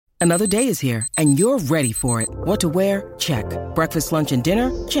Another day is here, and you're ready for it. What to wear? Check. Breakfast, lunch, and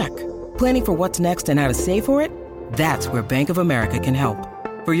dinner? Check. Planning for what's next and how to save for it? That's where Bank of America can help.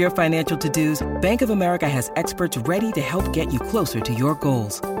 For your financial to-dos, Bank of America has experts ready to help get you closer to your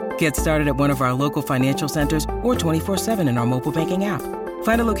goals. Get started at one of our local financial centers or 24/7 in our mobile banking app.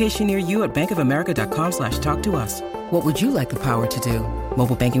 Find a location near you at bankofamerica.com/talktous. What would you like the power to do?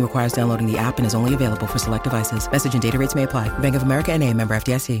 Mobile banking requires downloading the app and is only available for select devices. Message and data rates may apply. Bank of America N.A., member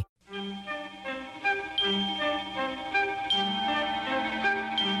FDIC.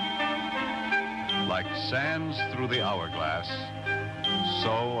 Like sands through the hourglass, so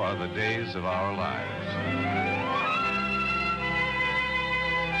are the days of our lives.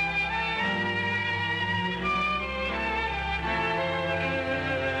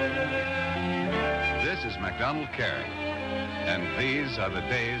 This is MacDonald Carey, and these are the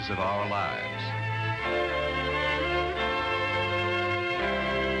days of our lives.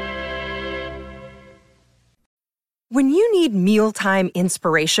 When you need mealtime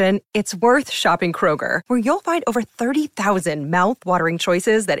inspiration, it's worth shopping Kroger, where you'll find over 30,000 mouth-watering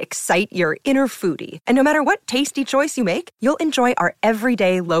choices that excite your inner foodie. And no matter what tasty choice you make, you'll enjoy our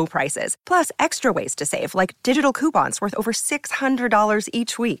everyday low prices, plus extra ways to save, like digital coupons worth over $600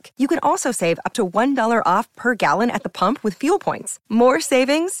 each week. You can also save up to $1 off per gallon at the pump with fuel points. More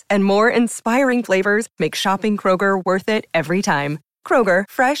savings and more inspiring flavors make shopping Kroger worth it every time. Kroger,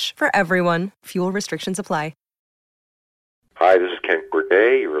 fresh for everyone. Fuel restrictions apply. Hi, this is Ken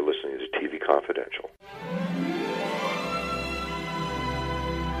Corday. You are listening to TV Confidential.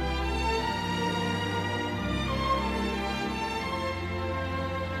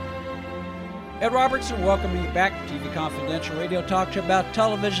 Ed Robertson welcoming you back to TV Confidential Radio Talk Show about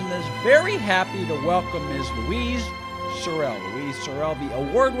television that is very happy to welcome Ms. Louise Sorel. Louise Sorel, the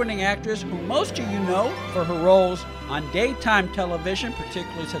award-winning actress who most of you know for her roles on daytime television,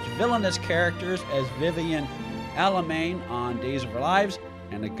 particularly such villainous characters as Vivian Alamain on Days of Our Lives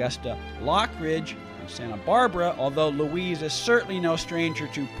and Augusta Lockridge on Santa Barbara, although Louise is certainly no stranger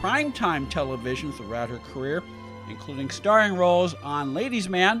to primetime television throughout her career, including starring roles on Ladies'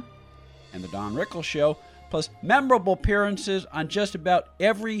 Man and The Don Rickles Show, plus memorable appearances on just about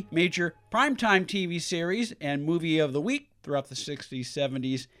every major primetime TV series and movie of the week throughout the 60s,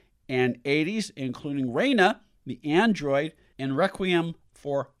 70s, and 80s, including Reyna, the android, and Requiem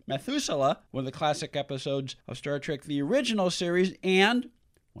for Methuselah, one of the classic episodes of Star Trek, the original series, and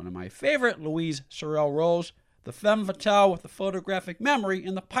one of my favorite Louise Sorel roles, the femme fatale with the photographic memory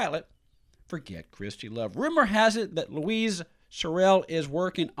in the pilot, Forget Christy Love. Rumor has it that Louise Sorel is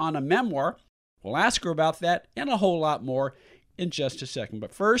working on a memoir. We'll ask her about that and a whole lot more in just a second.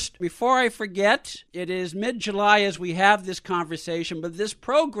 But first, before I forget, it is mid-July as we have this conversation, but this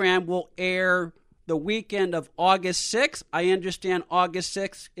program will air the weekend of August 6th. I understand August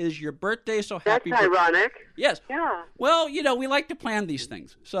 6th is your birthday, so happy birthday. That's ironic. Yes. Yeah. Well, you know, we like to plan these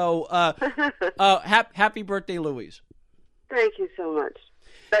things. So happy birthday, Louise. Thank you so much.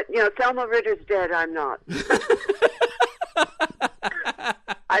 But, you know, Thelma Ritter's dead. I'm not.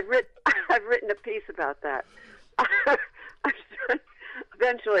 I've written a piece about that. I'm sure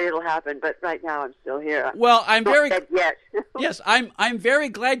eventually it'll happen, but right now I'm still here. Well, I'm not very dead yet. Yes, I'm very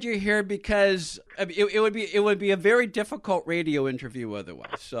glad you're here because it would be a very difficult radio interview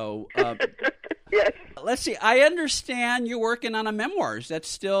otherwise. So yes. Let's see. I understand you're working on a memoir. Is that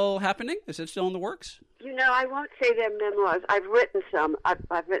still happening? Is it still in the works? You know, I won't say they're memoirs. I've written some.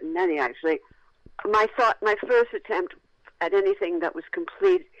 I've written many actually. My first attempt at anything that was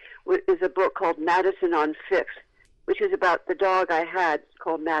complete is a book called Madison on Fifth, which is about the dog I had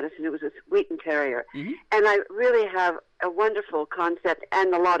called Madison. It was a Wheaton Terrier. Mm-hmm. And I really have a wonderful concept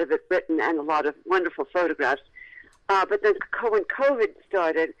and a lot of it written and a lot of wonderful photographs. But then when COVID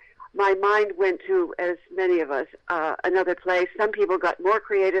started, my mind went to, as many of us, another place. Some people got more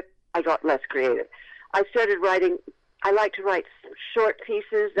creative. I got less creative. I started writing. I like to write short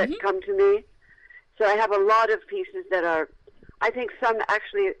pieces that come to me. So I have a lot of pieces that are, I think some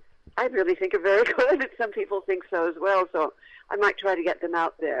actually, I really think are very good, and some people think so as well. So I might try to get them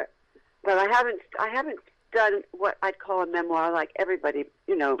out there. But I haven't done what I'd call a memoir like everybody,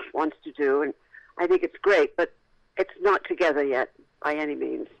 you know, wants to do, and I think it's great, but it's not together yet by any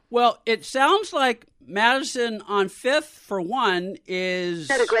means. Well, it sounds like Madison on Fifth, for one, is...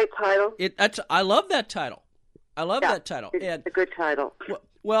 Isn't that a great title? I love that title. I love that title. It's a good title.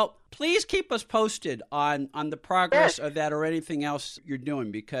 Well, please keep us posted on the progress of that or anything else you're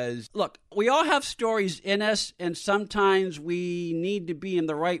doing because, look, we all have stories in us, and sometimes we need to be in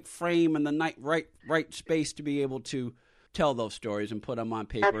the right frame and the right space to be able to tell those stories and put them on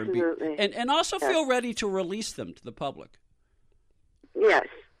paper. Absolutely. And also feel ready to release them to the public. Yes.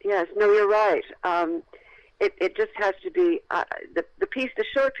 Yes, no, you're right. It just has to be the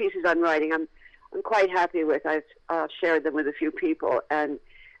short pieces I'm writing. I'm quite happy with. I've shared them with a few people, and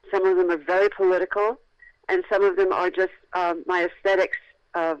some of them are very political, and some of them are just my aesthetics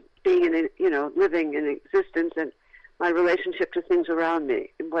of being living in existence, and my relationship to things around me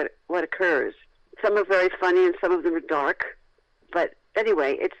and what occurs. Some are very funny, and some of them are dark. But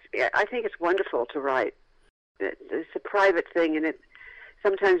anyway, I think it's wonderful to write. It's a private thing, and it's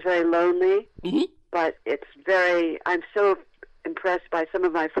sometimes very lonely. Mm-hmm. But I'm so impressed by some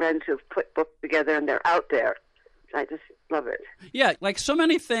of my friends who've put books together, and they're out there. I just love it. Yeah, like so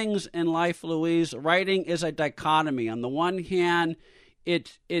many things in life, Louise, writing is a dichotomy. On the one hand,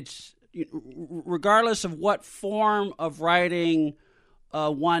 it's regardless of what form of writing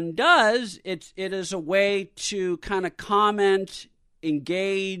one does, it is a way to kind of comment,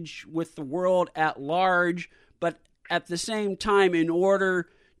 engage with the world at large, but at the same time, in order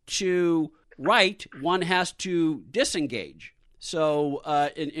to write, one has to disengage. So,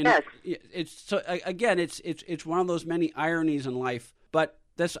 yes. It's one of those many ironies in life. But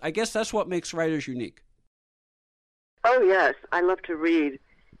I guess that's what makes writers unique. Oh yes, I love to read,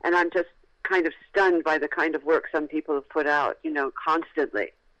 and I'm just kind of stunned by the kind of work some people have put out,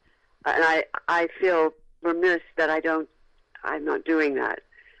 constantly. And I feel remiss that I'm not doing that.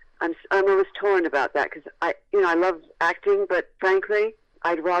 I'm always torn about that because I love acting, but frankly,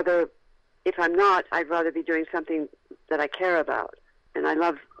 I'd rather be doing something that I care about. And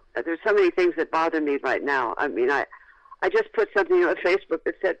there's so many things that bother me right now. I mean, I just put something on Facebook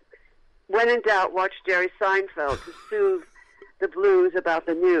that said, when in doubt, watch Jerry Seinfeld to soothe the blues about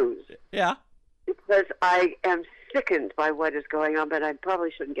the news. Yeah. Because I am sickened by what is going on, but I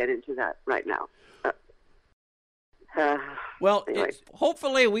probably shouldn't get into that right now. Well, anyway.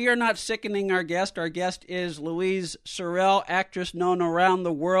 Hopefully we are not sickening our guest. Our guest is Louise Sorel, actress known around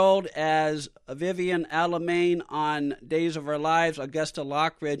the world as Vivian Alamain on Days of Our Lives, Augusta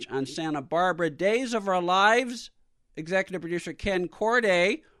Lockridge on Santa Barbara. Days of Our Lives, executive producer Ken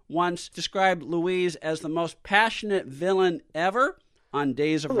Corday once described Louise as the most passionate villain ever on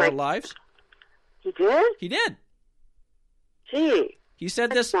Days of Our Lives. He did? He did. Gee. He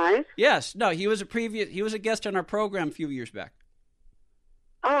said That's this. Nice. Yes. No, he was a guest on our program a few years back.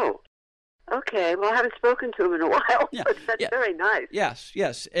 Oh. Okay. Well, I haven't spoken to him in a while. Yeah. But that's very nice.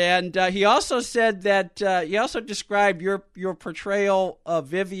 Yes. And he also said that he also described your portrayal of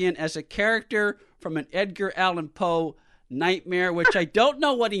Vivian as a character from an Edgar Allan Poe nightmare, which I don't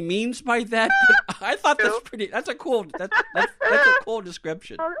know what he means by that, but I thought that's a cool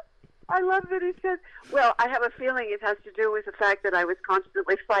description. I love that he said, well, I have a feeling it has to do with the fact that I was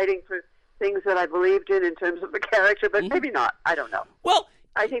constantly fighting for things that I believed in terms of the character, but maybe not. I don't know. Well,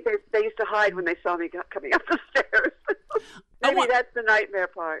 I think they used to hide when they saw me coming up the stairs. Maybe that's the nightmare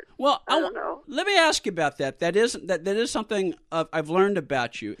part. Well, I don't know. Let me ask you about that. That is something I've learned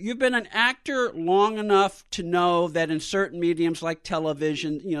about you. You've been an actor long enough to know that in certain mediums like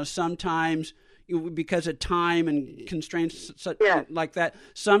television, sometimes because of time and constraints like that,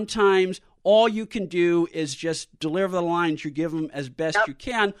 sometimes all you can do is just deliver the lines. You give them as best you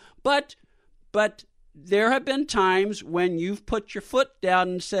can. But there have been times when you've put your foot down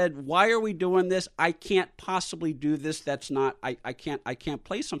and said, "Why are we doing this? I can't possibly do this. That's not. I can't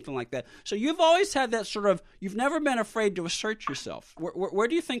play something like that." So you've always had that sort of. You've never been afraid to assert yourself. Where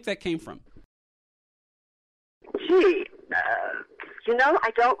do you think that came from? Gee,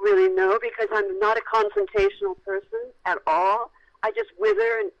 I don't really know because I'm not a confrontational person at all. I just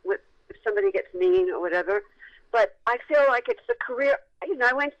wither if somebody gets mean or whatever. But I feel like it's a career.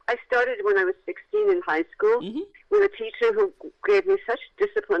 I started when I was 16 in high school with a teacher who gave me such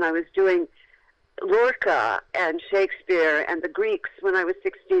discipline. I was doing Lorca and Shakespeare and the Greeks when I was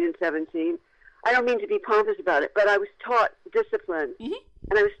 16 and 17. I don't mean to be pompous about it, but I was taught discipline,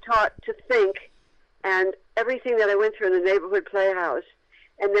 and I was taught to think, and everything that I went through in the neighborhood playhouse,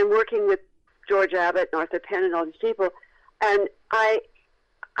 and then working with George Abbott and Arthur Penn and all these people, and I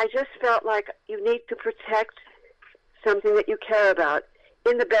just felt like you need to protect something that you care about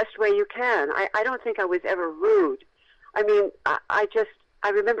in the best way you can. I don't think I was ever rude. I mean, I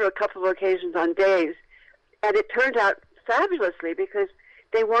remember a couple of occasions on days, and it turned out fabulously because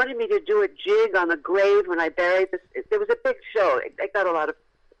they wanted me to do a jig on the grave when I buried this. There was a big show. It got a lot of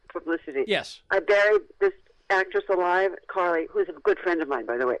publicity. Yes. I buried this actress alive, Carly, who's a good friend of mine,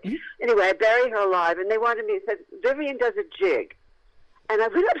 by the way. Anyway, I buried her alive, and they wanted me to say, Vivian does a jig. And I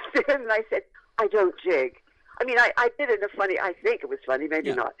went upstairs and I said, I don't jig. I mean, I did it in a funny, I think it was funny,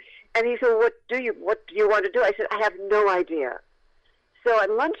 maybe not. And he said, what do you want to do? I said, I have no idea. So at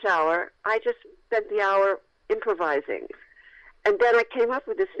lunch hour, I just spent the hour improvising. And then I came up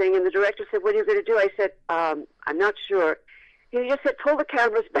with this thing, and the director said, "What are you going to do?" I said, "I'm not sure." He just said, "Pull the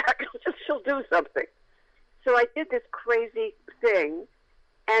cameras back, and she'll do something." So I did this crazy thing,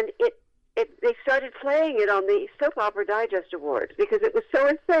 and they started playing it on the Soap Opera Digest Awards because it was so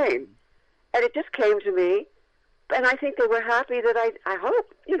insane. And it just came to me, and I think they were happy that I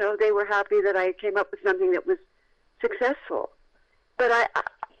hope, they were happy that I came up with something that was successful. But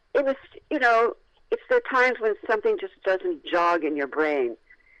it was, it's the times when something just doesn't jog in your brain,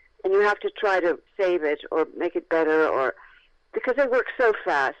 and you have to try to save it or make it better, or because they work so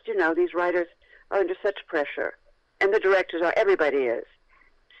fast. These writers are under such pressure, and the directors are. Everybody is.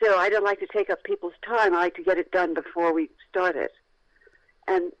 So I don't like to take up people's time. I like to get it done before we start it.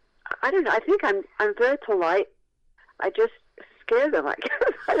 And I don't know. I think I'm very polite. I just scare them, I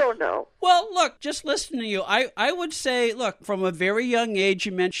guess. I don't know. Well, look, just listening to you, I would say, look, from a very young age,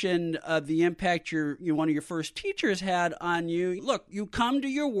 you mentioned the impact one of your first teachers had on you. Look, you come to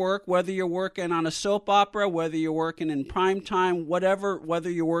your work, whether you're working on a soap opera, whether you're working in prime time, whatever, whether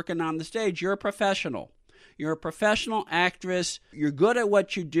you're working on the stage, you're a professional. You're a professional actress. You're good at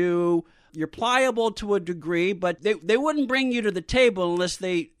what you do. You're pliable to a degree, but they wouldn't bring you to the table unless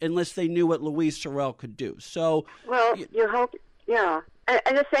they knew what Louise Sorel could do. So, well, you hope, yeah. At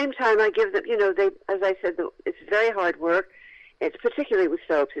the same time, I give them, as I said, it's very hard work. It's particularly with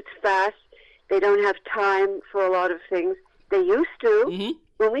soaps. It's fast. They don't have time for a lot of things. They used to. Mm-hmm.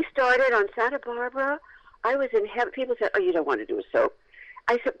 When we started on Santa Barbara, I was in heaven. People said, "Oh, you don't want to do a soap."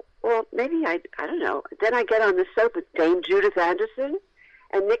 I said, "Well, maybe I don't know." Then I get on the soap with Dame Judith Anderson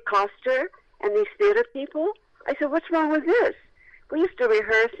and Nick Koster and these theater people. I said, "What's wrong with this?" We used to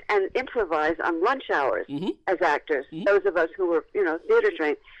rehearse and improvise on lunch hours as actors, those of us who were, theater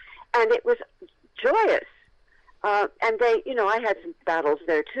trained. And it was joyous. And they, I had some battles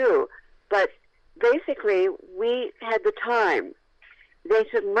there too. But basically, we had the time. They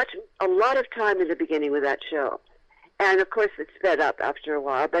took a lot of time in the beginning with that show. And, of course, it sped up after a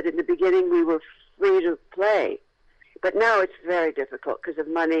while. But in the beginning, we were free to play. But now it's very difficult because of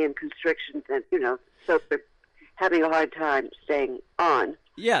money and constrictions and, so they're having a hard time staying on.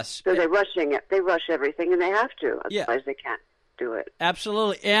 Yes. So they're rushing it. They rush everything, and they have to. Otherwise, they can't do it.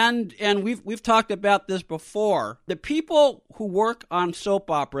 Absolutely. And we've talked about this before. The people who work on soap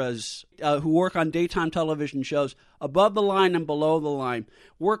operas, who work on daytime television shows, above the line and below the line,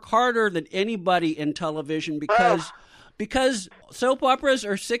 work harder than anybody in television because soap operas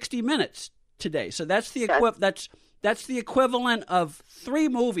are 60 minutes today. So that's the that's the equivalent of 3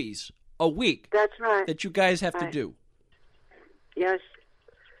 movies a week. That's right. That you guys have to do. Yes,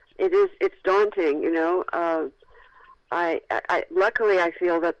 it is. It's daunting, I luckily I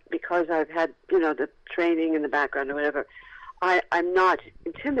feel that because I've had the training and the background or whatever, I'm not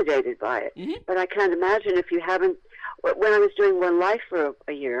intimidated by it. Mm-hmm. But I can't imagine if you haven't. When I was doing One Life for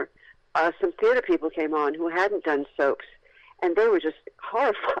a year, some theater people came on who hadn't done soaps, and they were just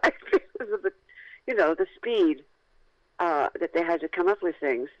horrified because of the speed that they had to come up with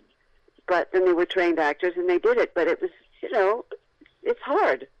things. But then they were trained actors, and they did it. But it was, it's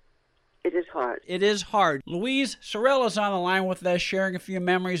hard. It is hard. It is hard. Louise Sorel is on the line with us, sharing a few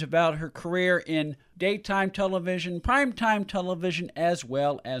memories about her career in daytime television, primetime television, as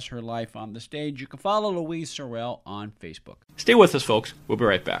well as her life on the stage. You can follow Louise Sorel on Facebook. Stay with us, folks. We'll be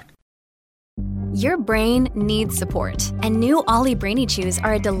right back. Your brain needs support, and new Ollie Brainy Chews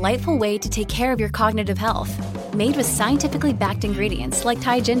are a delightful way to take care of your cognitive health. Made with scientifically backed ingredients like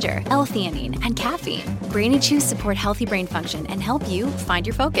Thai ginger, L-theanine, and caffeine, Brainy Chews support healthy brain function and help you find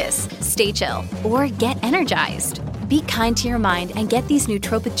your focus, stay chill, or get energized. Be kind to your mind and get these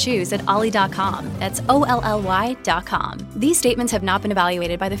nootropic chews at Ollie.com. That's OLLY.com. These statements have not been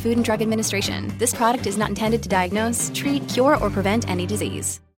evaluated by the Food and Drug Administration. This product is not intended to diagnose, treat, cure, or prevent any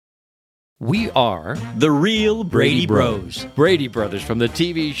disease. We are the real Brady Bros. Brady Brothers from the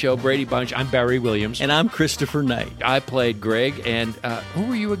TV show Brady Bunch. I'm Barry Williams. And I'm Christopher Knight. I played Greg. And who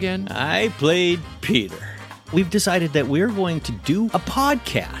were you again? I played Peter. We've decided that we're going to do a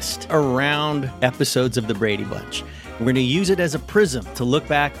podcast around episodes of the Brady Bunch. We're going to use it as a prism to look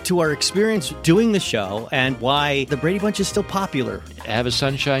back to our experience doing the show and why the Brady Bunch is still popular. Have a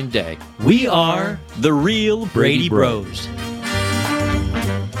sunshine day. We are the real Brady Bros.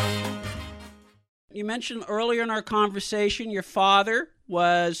 You mentioned earlier in our conversation your father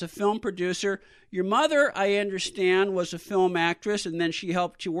was a film producer. Your mother, I understand, was a film actress, and then she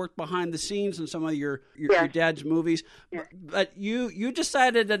helped you work behind the scenes in some of your dad's movies. Yeah. But you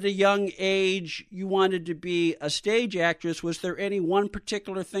decided at a young age you wanted to be a stage actress. Was there any one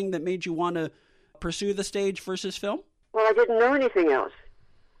particular thing that made you want to pursue the stage versus film? Well, I didn't know anything else.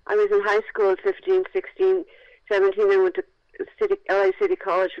 I was in high school at 15, 16, 17, and went to LA City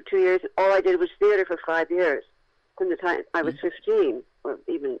College for 2 years. All I did was theater for 5 years from the time I was 15, or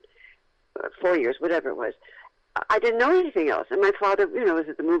even 4 years, whatever it was. I didn't know anything else. And my father, was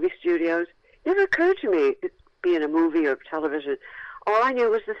at the movie studios. It never occurred to me to be in a movie or television. All I knew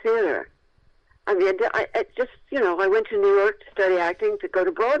was the theater. I mean, I went to New York to study acting, to go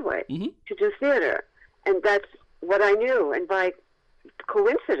to Broadway, to do theater. And that's what I knew. And by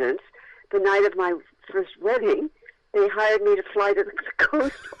coincidence, the night of my first wedding, they hired me to fly to the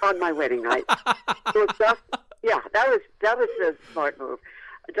coast on my wedding night. That was a smart move.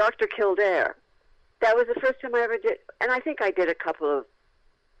 Dr. Kildare. That was the first time I ever did, and I think I did a couple of,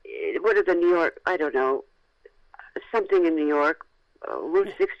 what are the New York, I don't know, something in New York,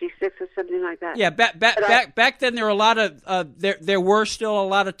 Route 66 or something like that. Yeah, back then there were a lot of, there were still a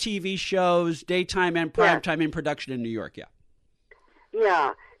lot of TV shows, daytime and primetime in production in New York, yeah.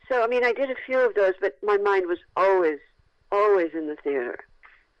 Yeah, so I mean I did a few of those, but my mind was always in the theater.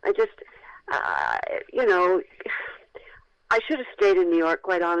 I just, I should have stayed in New York,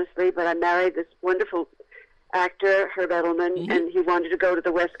 quite honestly, but I married this wonderful actor, Herb Edelman, and he wanted to go to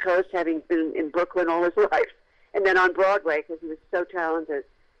the West Coast, having been in Brooklyn all his life, and then on Broadway, because he was so talented.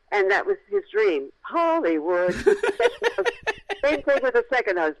 And that was his dream. Hollywood. Same thing with a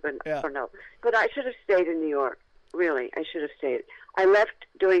second husband. Yeah. I don't know. But I should have stayed in New York. Really, I should have stayed. I left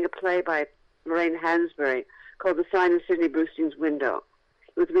doing a play by Lorraine Hansberry called The Sign in Sidney Brewstein's Window,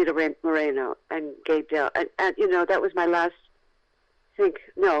 with Rita Moreno and Gabe Dell. And that was my last, there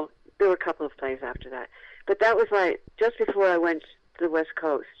were a couple of plays after that. But that was just before I went to the West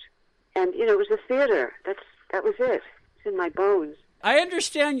Coast. And, it was a theater. That was it. It's in my bones. I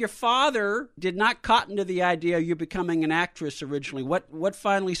understand your father did not cotton to the idea of you becoming an actress originally. What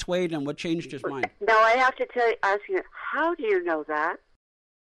finally swayed him? What changed his mind? Now, I have to ask you, how do you know that?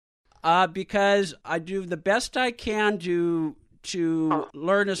 Because I do the best I can to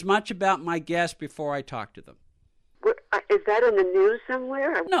learn as much about my guests before I talk to them. Is that in the news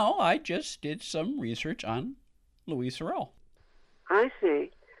somewhere? No, I just did some research on Louise Sorel. I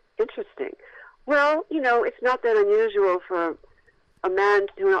see. Interesting. Well, it's not that unusual for a man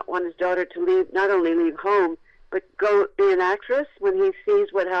to not want his daughter to not only leave home, but go be an actress when he sees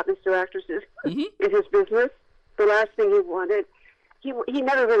what happens to actresses in his business. The last thing he wanted, he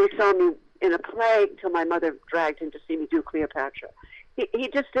never really saw me in a play until my mother dragged him to see me do Cleopatra. He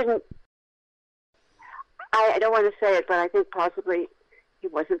just didn't, I don't want to say it, but I think possibly he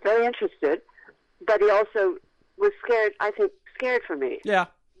wasn't very interested, but he also was scared for me. Yeah.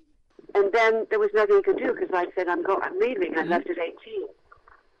 And then there was nothing he could do because I said, I'm leaving. I left at 18.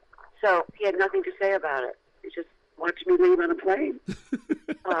 So he had nothing to say about it. He just watched me leave on a plane.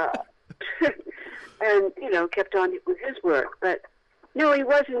 And, kept on with his work. But, no, he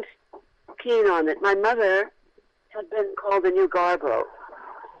wasn't keen on it. My mother had been called the new Garbo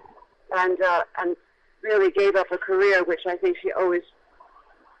and really gave up a career, which I think she always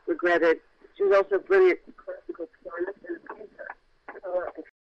regretted. She was also a brilliant classical pianist and a painter.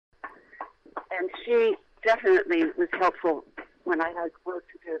 And she definitely was helpful when I had work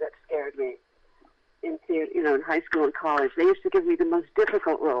to do that scared me in high school and college. They used to give me the most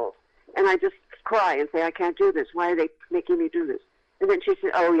difficult roles, and I just cry and say, I can't do this. Why are they making me do this? And then she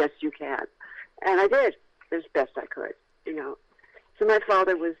said, oh, yes, you can. And I did as best I could, So my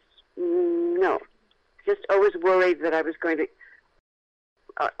father was, just always worried that I was going to,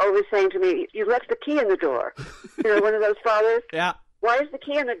 always saying to me, you left the key in the door. One of those fathers. Yeah. Why is the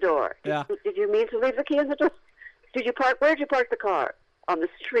key in the door? Yeah. Did you mean to leave the key in the door? Where did you park the car? On the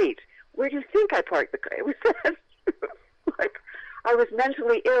street. Where do you think I parked the car? It was like I was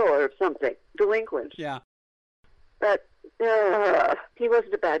mentally ill or something, delinquent. Yeah. But he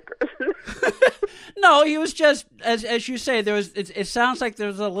wasn't a bad person. No, he was just, as you say, there was. It sounds like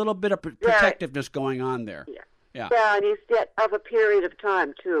there's a little bit of protectiveness going on there. Yeah. Yeah. Yeah, and he's yet of a period of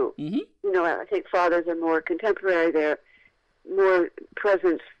time too. Mm-hmm. I think fathers are more contemporary. They're more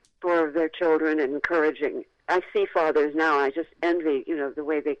present for their children and encouraging. I see fathers now, I just envy, the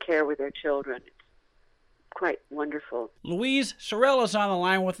way they care with their children. It's quite wonderful. Louise Sorel is on the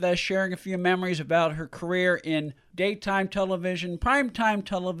line with us, sharing a few memories about her career in daytime television, primetime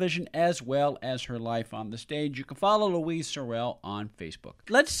television, as well as her life on the stage. You can follow Louise Sorel on Facebook.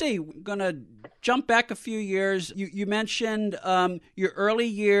 Let's see, we're going to jump back a few years. You mentioned your early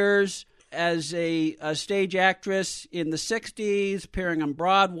years as a stage actress in the 60s, appearing on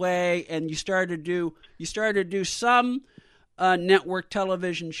Broadway, and you started to do some network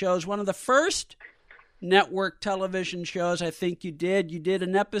television shows. One of the first network television shows I think you did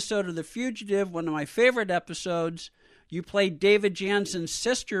an episode of The Fugitive, one of my favorite episodes. You played David Jansen's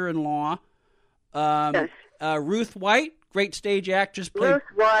sister-in-law, yes. Ruth White, great stage actress. Ruth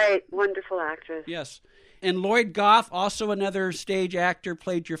White, wonderful actress. Yes. And Lloyd Goff, also another stage actor,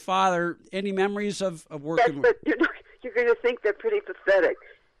 played your father. Any memories of working with? Yes, but you're going to think they're pretty pathetic.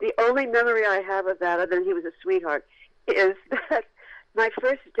 The only memory I have of that, other than he was a sweetheart, is that my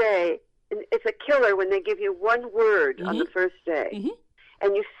first day, and it's a killer when they give you one word on the first day,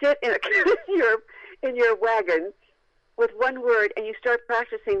 and you sit in your wagon with one word, and you start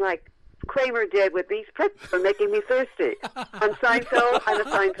practicing like Kramer did with these pretzels are making me thirsty. On Seinfeld, I'm a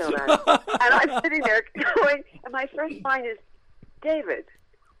Seinfeld actor. And I'm sitting there going, and my first line is, David.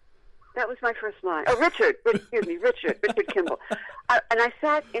 That was my first line. Oh, Richard Kimball. And I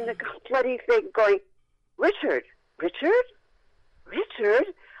sat in the bloody thing going, Richard?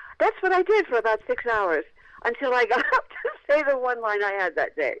 That's what I did for about 6 hours until I got up to say the one line I had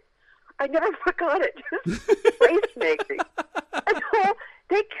that day. I never forgot it. Just place-making.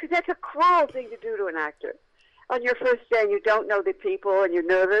 That's a cruel thing to do to an actor. On your first day, and you don't know the people, and you're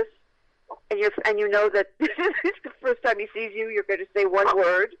nervous, and you know that it's the first time he sees you, you're going to say one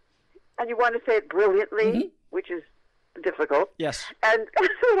word, and you want to say it brilliantly, which is difficult. Yes. And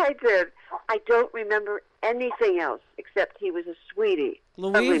that's what I did. I don't remember anything else except he was a sweetie,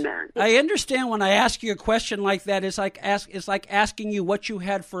 lovely man. I understand when I ask you a question like that, it's like asking you what you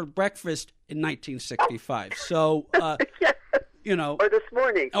had for breakfast in 1965. So, yes. You know, or this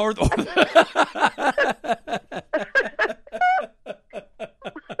morning,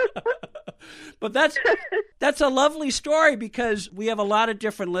 But that's a lovely story because we have a lot of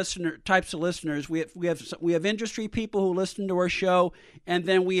different types of listeners. We have industry people who listen to our show, and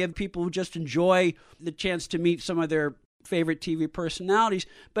then we have people who just enjoy the chance to meet some of their favorite TV personalities.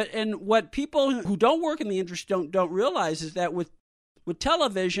 And what people who don't work in the industry don't realize is that with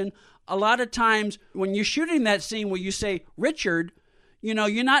television, a lot of times when you're shooting that scene where you say Richard, you know,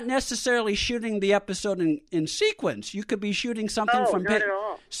 you're not necessarily shooting the episode in sequence. You could be shooting something from... not at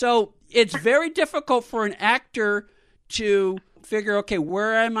all. So it's very difficult for an actor to figure, okay,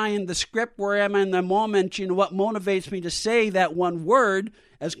 where am I in the script? Where am I in the moment? You know, what motivates me to say that one word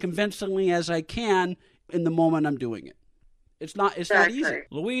as convincingly as I can in the moment I'm doing it. It's not easy.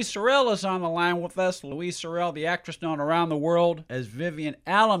 Louise Sorel is on the line with us. Louise Sorel, the actress known around the world as Vivian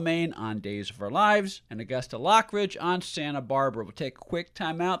Alamain on Days of Our Lives and Augusta Lockridge on Santa Barbara. We'll take a quick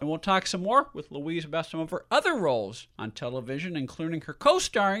time out and we'll talk some more with Louise about some of her other roles on television, including her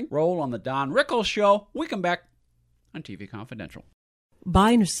co-starring role on The Don Rickles Show. We come back on TV Confidential.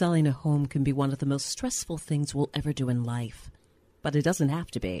 Buying or selling a home can be one of the most stressful things we'll ever do in life, but it doesn't have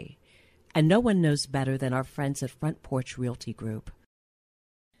to be. And no one knows better than our friends at Front Porch Realty Group.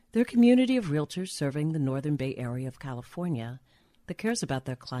 They're a community of realtors serving the Northern Bay Area of California that cares about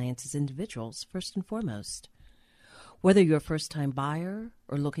their clients as individuals first and foremost. Whether you're a first-time buyer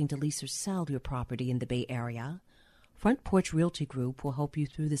or looking to lease or sell your property in the Bay Area, Front Porch Realty Group will help you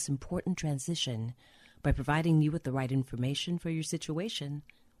through this important transition by providing you with the right information for your situation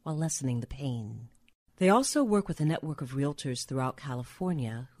while lessening the pain. They also work with a network of realtors throughout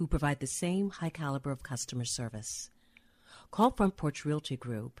California who provide the same high caliber of customer service. Call Front Porch Realty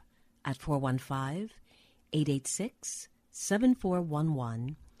Group at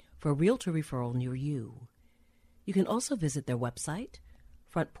 415-886-7411 for a realtor referral near you. You can also visit their website,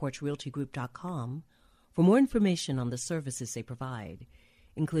 frontporchrealtygroup.com, for more information on the services they provide,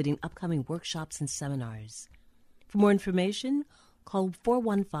 including upcoming workshops and seminars. For more information, call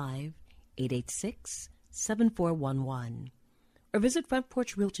 415-886-7411 or visit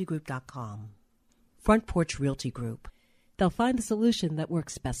frontporchrealtygroup.com. Front Porch Realty Group. They'll find the solution that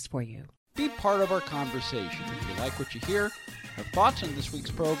works best for you. Be part of our conversation. If you like what you hear, have thoughts on this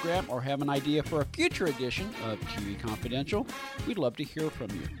week's program, or have an idea for a future edition of TV Confidential, we'd love to hear from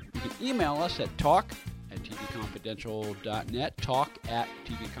you. You can email us at talk@tvconfidential.net,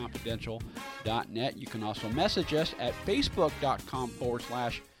 talk@tvconfidential.net. You can also message us at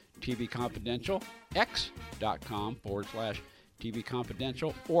facebook.com/TV Confidential, x.com/TV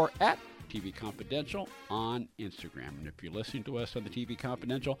Confidential, or at TV Confidential on Instagram. And if you're listening to us on the TV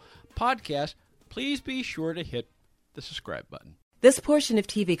Confidential podcast, please be sure to hit the subscribe button. This portion of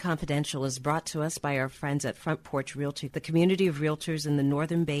TV Confidential is brought to us by our friends at Front Porch Realty, the community of realtors in the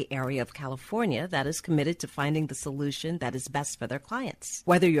Northern Bay Area of California that is committed to finding the solution that is best for their clients.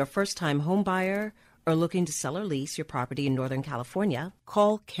 Whether you're a first-time home buyer or looking to sell or lease your property in Northern California,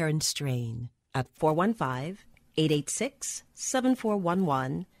 call Karen Strain at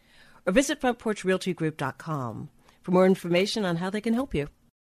 415-886-7411 or visit frontporchrealtygroup.com for more information on how they can help you.